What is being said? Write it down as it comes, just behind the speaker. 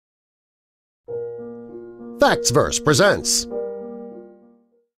Factsverse presents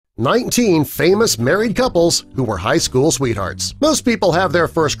 19 famous married couples who were high school sweethearts. Most people have their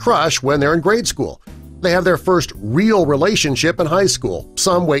first crush when they're in grade school. They have their first real relationship in high school.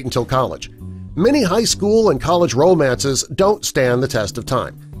 Some wait until college. Many high school and college romances don't stand the test of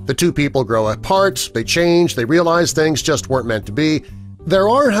time. The two people grow apart, they change, they realize things just weren't meant to be. There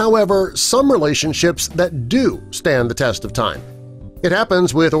are, however, some relationships that do stand the test of time. It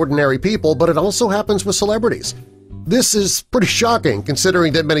happens with ordinary people, but it also happens with celebrities. This is pretty shocking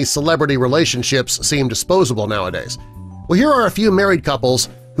considering that many celebrity relationships seem disposable nowadays. Well, here are a few married couples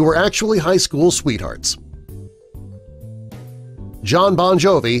who were actually high school sweethearts. Jon Bon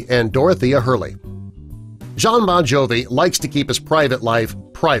Jovi and Dorothea Hurley. Jon Bon Jovi likes to keep his private life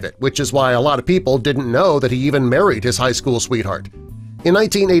private, which is why a lot of people didn't know that he even married his high school sweetheart. In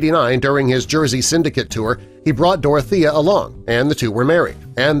 1989, during his Jersey Syndicate tour, he brought Dorothea along, and the two were married,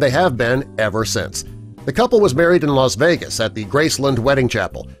 and they have been ever since. The couple was married in Las Vegas at the Graceland Wedding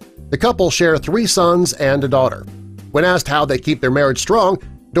Chapel. The couple share 3 sons and a daughter. When asked how they keep their marriage strong,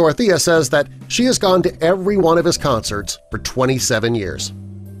 Dorothea says that she has gone to every one of his concerts for 27 years.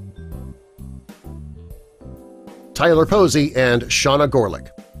 Tyler Posey and Shauna Gorelick.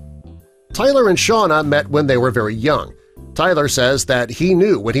 Tyler and Shauna met when they were very young. Tyler says that he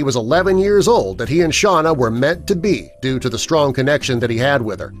knew when he was 11 years old that he and Shauna were meant to be due to the strong connection that he had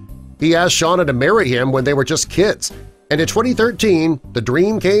with her. He asked Shauna to marry him when they were just kids, and in 2013 the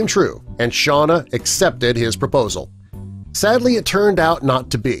dream came true and Shauna accepted his proposal. Sadly, it turned out not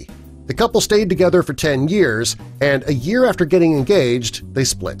to be. The couple stayed together for 10 years, and a year after getting engaged, they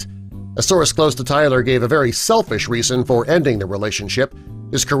split. A source close to Tyler gave a very selfish reason for ending the relationship.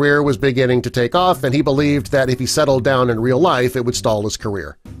 His career was beginning to take off, and he believed that if he settled down in real life, it would stall his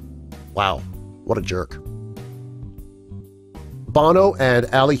career. Wow, what a jerk. Bono and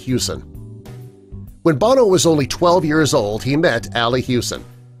Allie Hewson. When Bono was only 12 years old, he met Allie Hewson.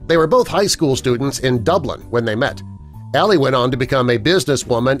 They were both high school students in Dublin when they met. Allie went on to become a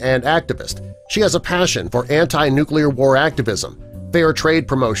businesswoman and activist. She has a passion for anti-nuclear war activism, fair trade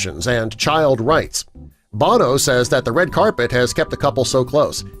promotions, and child rights. Bono says that the red carpet has kept the couple so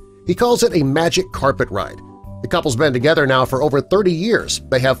close. He calls it a magic carpet ride. The couple's been together now for over 30 years.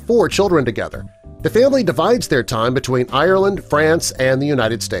 They have 4 children together. The family divides their time between Ireland, France, and the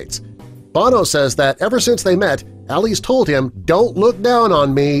United States. Bono says that ever since they met, Allie's told him, "Don't look down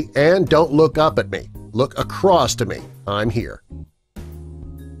on me and don't look up at me. Look across to me. I'm here."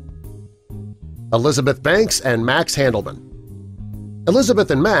 Elizabeth Banks and Max Handelman. Elizabeth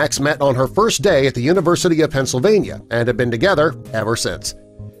and Max met on her first day at the University of Pennsylvania and have been together ever since.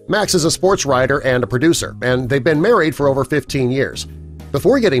 Max is a sports writer and a producer, and they've been married for over 15 years.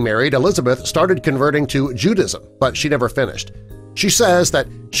 Before getting married, Elizabeth started converting to Judaism, but she never finished. She says that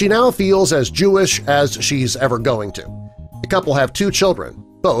she now feels as Jewish as she's ever going to. The couple have 2 children,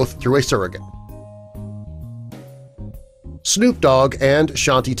 both through a surrogate. Snoop Dogg and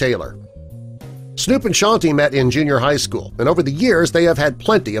Shanti Taylor. Snoop and Shanti met in junior high school, and over the years they have had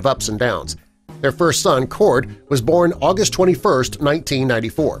plenty of ups and downs. Their first son, Cord, was born August 21,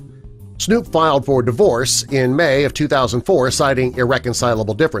 1994. Snoop filed for divorce in May of 2004, citing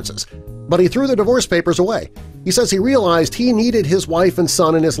irreconcilable differences, but he threw the divorce papers away. He says he realized he needed his wife and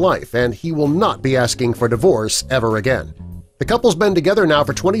son in his life, and he will not be asking for divorce ever again. The couple's been together now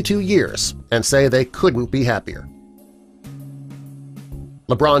for 22 years and say they couldn't be happier.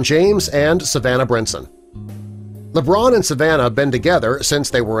 LeBron James and Savannah Brinson. LeBron and Savannah have been together since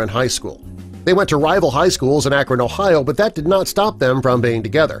they were in high school. They went to rival high schools in Akron, Ohio, but that did not stop them from being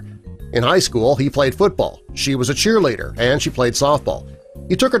together. In high school, he played football, she was a cheerleader, and she played softball.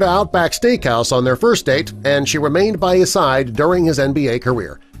 He took her to Outback Steakhouse on their first date, and she remained by his side during his NBA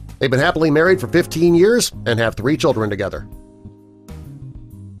career. They've been happily married for 15 years and have 3 children together.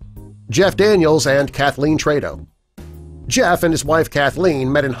 Jeff Daniels and Kathleen Trado. Jeff and his wife Kathleen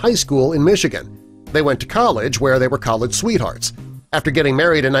met in high school in Michigan. They went to college where they were college sweethearts. After getting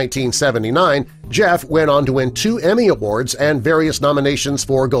married in 1979, Jeff went on to win 2 Emmy Awards and various nominations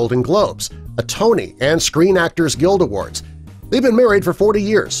for Golden Globes, a Tony, and Screen Actors Guild Awards. They've been married for 40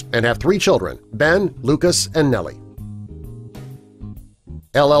 years and have 3 children, Ben, Lucas, and Nellie.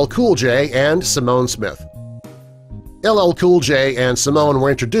 LL Cool J and Simone Smith. LL Cool J and Simone were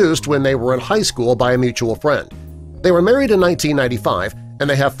introduced when they were in high school by a mutual friend. They were married in 1995, and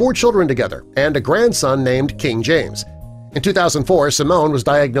they have 4 children together and a grandson named King James. In 2004, Simone was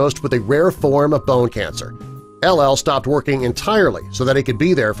diagnosed with a rare form of bone cancer. LL stopped working entirely so that he could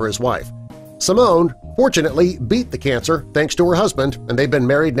be there for his wife. Simone, fortunately, beat the cancer thanks to her husband, and they've been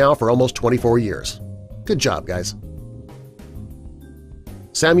married now for almost 24 years. Good job, guys.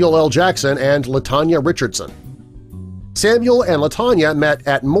 Samuel L. Jackson and LaTanya Richardson. Samuel and LaTanya met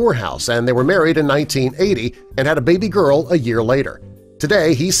at Morehouse, and they were married in 1980 and had a baby girl a year later.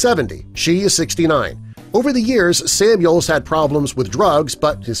 Today, he's 70, she is 69. Over the years, Samuel's had problems with drugs,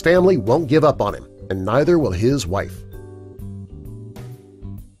 but his family won't give up on him, and neither will his wife.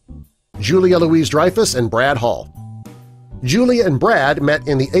 Julia Louis-Dreyfus and Brad Hall. Julia and Brad met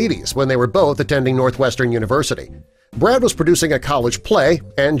in the 80s when they were both attending Northwestern University. Brad was producing a college play,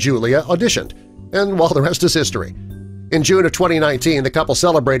 and Julia auditioned, and well, the rest is history. In June of 2019, the couple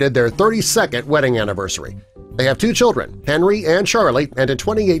celebrated their 32nd wedding anniversary. They have 2 children, Henry and Charlie, and in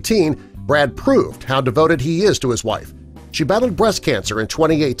 2018, Brad proved how devoted he is to his wife. She battled breast cancer in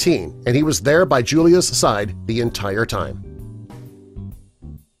 2018, and he was there by Julia's side the entire time.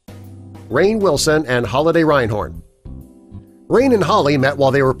 Rainn Wilson and Holiday Reinhorn. Rainn and Holly met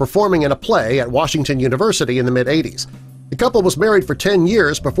while they were performing in a play at Washington University in the mid-'80s. The couple was married for 10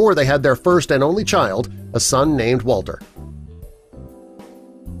 years before they had their first and only child, a son named Walter.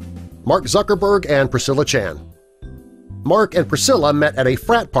 Mark Zuckerberg and Priscilla Chan. Mark and Priscilla met at a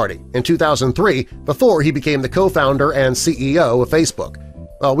frat party in 2003 before he became the co-founder and CEO of Facebook.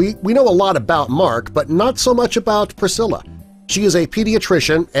 We know a lot about Mark, but not so much about Priscilla. She is a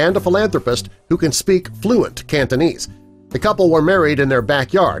pediatrician and a philanthropist who can speak fluent Cantonese. The couple were married in their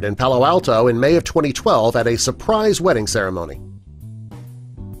backyard in Palo Alto in May of 2012 at a surprise wedding ceremony.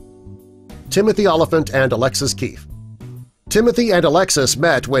 Timothy Oliphant and Alexis Keefe. Timothy and Alexis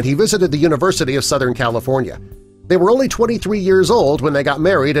met when he visited the University of Southern California. They were only 23 years old when they got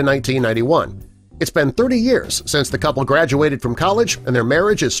married in 1991. It's been 30 years since the couple graduated from college, and their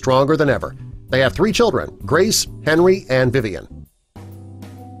marriage is stronger than ever. They have 3 children, Grace, Henry, and Vivian.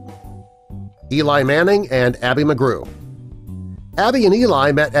 Eli Manning and Abby McGrew. Abby and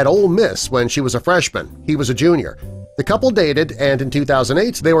Eli met at Ole Miss when she was a freshman. He was a junior. The couple dated, and in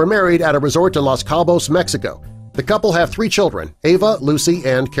 2008 they were married at a resort in Los Cabos, Mexico. The couple have 3 children, Ava, Lucy,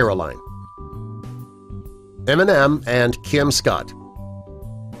 and Caroline. Eminem and Kim Scott.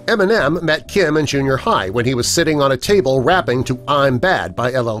 Eminem met Kim in junior high when he was sitting on a table rapping to I'm Bad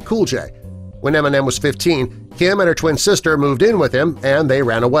by LL Cool J. When Eminem was 15, Kim and her twin sister moved in with him and they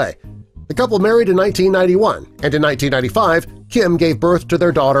ran away. The couple married in 1991, and in 1995, Kim gave birth to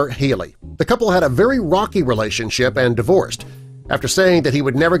their daughter Haley. The couple had a very rocky relationship and divorced. After saying that he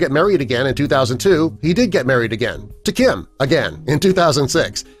would never get married again in 2002, he did get married again, to Kim again in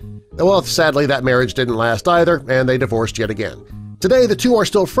 2006. Well, sadly, that marriage didn't last either, and they divorced yet again. Today, the two are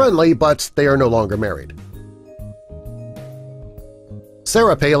still friendly, but they are no longer married.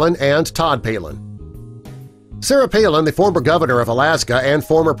 Sarah Palin and Todd Palin. Sarah Palin, the former governor of Alaska and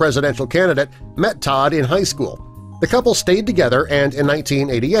former presidential candidate, met Todd in high school. The couple stayed together, and in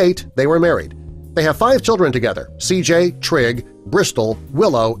 1988 they were married. They have 5 children together – CJ, Trig, Bristol,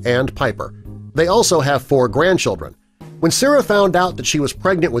 Willow, and Piper. They also have 4 grandchildren. When Sarah found out that she was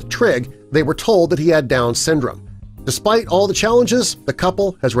pregnant with Trig, they were told that he had Down syndrome. Despite all the challenges, the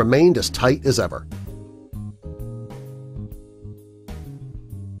couple has remained as tight as ever.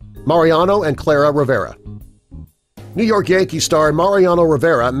 Mariano and Clara Rivera. New York Yankees star Mariano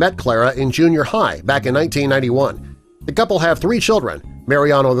Rivera met Clara in junior high back in 1991. The couple have 3 children,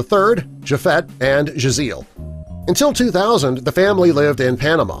 Mariano III, Jafet, and Jaziel. Until 2000, the family lived in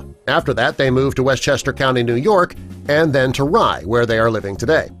Panama. After that, they moved to Westchester County, New York, and then to Rye, where they are living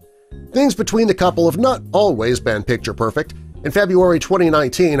today. Things between the couple have not always been picture-perfect. In February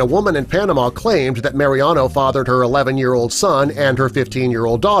 2019, a woman in Panama claimed that Mariano fathered her 11-year-old son and her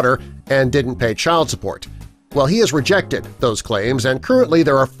 15-year-old daughter and didn't pay child support. Well, he has rejected those claims, and currently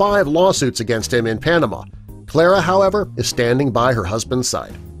there are 5 lawsuits against him in Panama. Clara, however, is standing by her husband's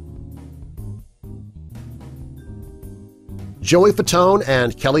side. Joey Fatone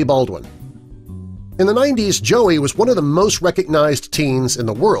and Kelly Baldwin. In the 90s, Joey was one of the most recognized teens in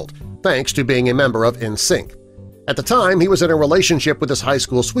the world, thanks to being a member of NSYNC. At the time, he was in a relationship with his high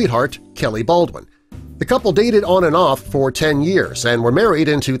school sweetheart, Kelly Baldwin. The couple dated on and off for 10 years and were married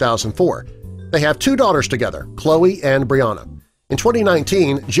in 2004. They have 2 daughters together, Chloe and Brianna. In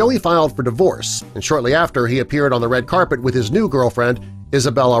 2019, Joey filed for divorce, and shortly after he appeared on the red carpet with his new girlfriend,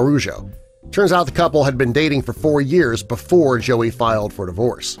 Isabel Araujo. Turns out the couple had been dating for 4 years before Joey filed for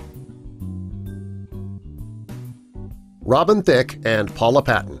divorce. Robin Thicke and Paula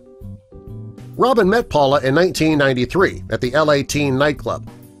Patton. Robin met Paula in 1993 at the LA Teen nightclub.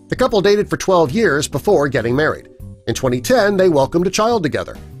 The couple dated for 12 years before getting married. In 2010, they welcomed a child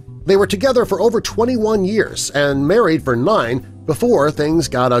together. They were together for over 21 years and married for 9 before things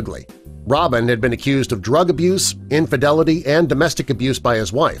got ugly. Robin had been accused of drug abuse, infidelity, and domestic abuse by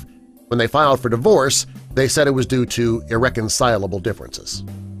his wife. When they filed for divorce, they said it was due to irreconcilable differences.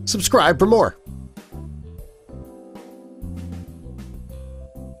 Subscribe for more.